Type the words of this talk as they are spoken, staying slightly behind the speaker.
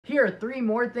Here are 3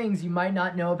 more things you might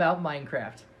not know about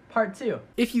Minecraft. Part 2.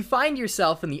 If you find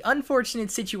yourself in the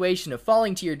unfortunate situation of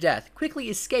falling to your death, quickly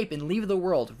escape and leave the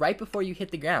world right before you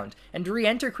hit the ground, and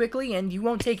re-enter quickly and you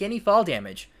won't take any fall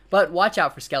damage. But watch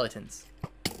out for skeletons.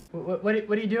 What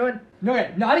are you doing? No,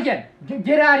 not again.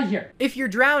 Get out of here. If you're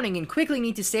drowning and quickly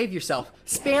need to save yourself,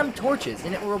 spam torches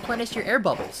and it will replenish your air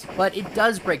bubbles, but it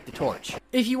does break the torch.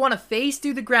 If you want to phase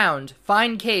through the ground,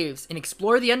 find caves, and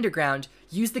explore the underground,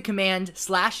 use the command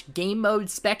 /game mode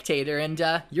spectator and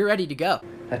you're ready to go.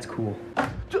 That's cool.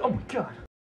 Oh my god.